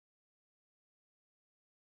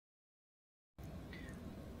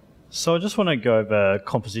So I just want to go over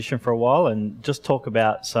composition for a while and just talk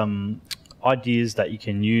about some ideas that you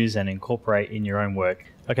can use and incorporate in your own work.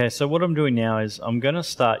 Okay, so what I'm doing now is I'm going to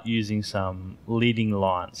start using some leading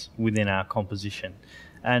lines within our composition.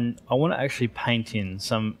 And I want to actually paint in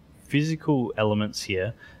some physical elements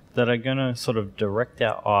here that are going to sort of direct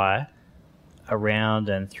our eye around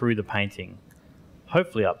and through the painting,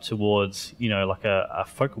 hopefully up towards, like a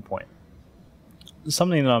focal point.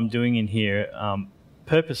 Something that I'm doing in here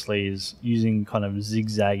purposely is using kind of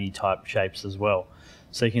zigzaggy type shapes as well.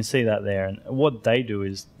 So you can see that there, and what they do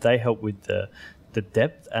is they help with the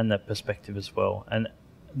depth and the perspective as well. And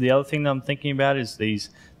the other thing that I'm thinking about is these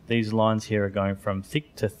lines here are going from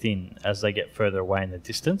thick to thin as they get further away in the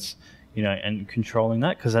distance, and controlling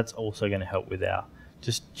that, because that's also going to help with our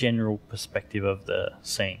just general perspective of the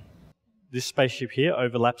scene. This spaceship here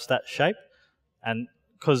overlaps that shape, and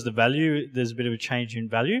because there's a bit of a change in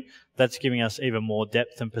value, that's giving us even more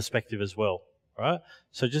depth and perspective as well, right?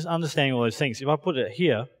 So just understanding all those things. If I put it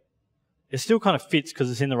here, it still kind of fits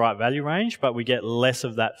because it's in the right value range, but we get less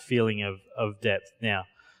of that feeling of depth. Now,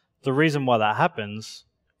 the reason why that happens,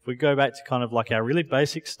 if we go back to kind of like our really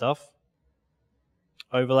basic stuff,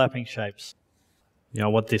 overlapping shapes. I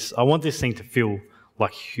want this thing to feel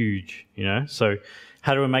like huge, So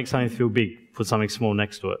how do we make something feel big? Put something small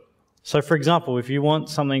next to it. So for example, if you want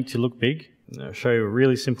something to look big, I'll show you a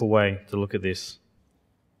really simple way to look at this.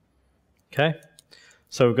 Okay,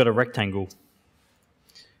 so we've got a rectangle.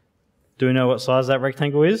 Do we know what size that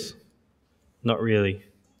rectangle is? Not really.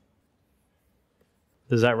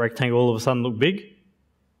 Does that rectangle all of a sudden look big?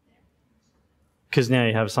 Because now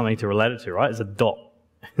you have something to relate it to, right? It's a dot.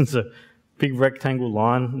 It's a big rectangle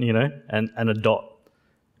line, and a dot.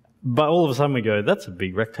 But all of a sudden we go, that's a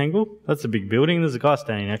big rectangle, that's a big building, there's a guy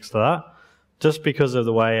standing next to that, just because of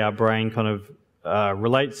the way our brain kind of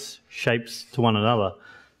relates shapes to one another.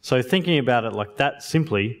 So thinking about it like that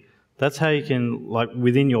simply, that's how you can, like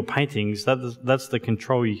within your paintings, that's the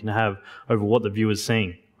control you can have over what the viewer's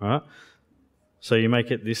seeing, right? So you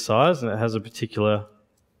make it this size and it has a particular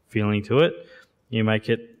feeling to it. You make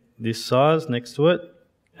it this size next to it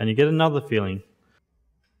and you get another feeling.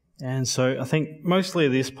 And so I think mostly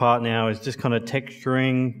this part now is just kind of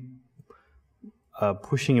texturing,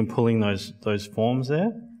 pushing and pulling those forms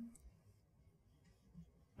there.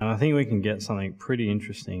 And I think we can get something pretty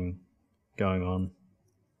interesting going on.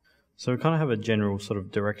 So we kind of have a general sort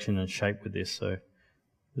of direction and shape with this. So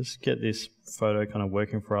just get this photo kind of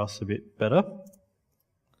working for us a bit better.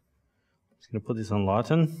 Just going to put this on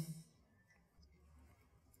lighten.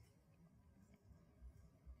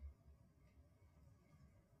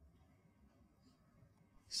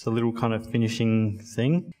 It's a little kind of finishing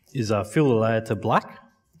thing is fill the layer to black,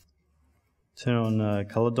 turn on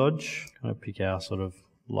color dodge, kind of pick our sort of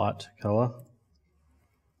light color,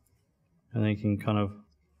 and then you can kind of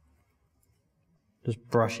just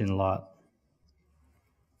brush in light.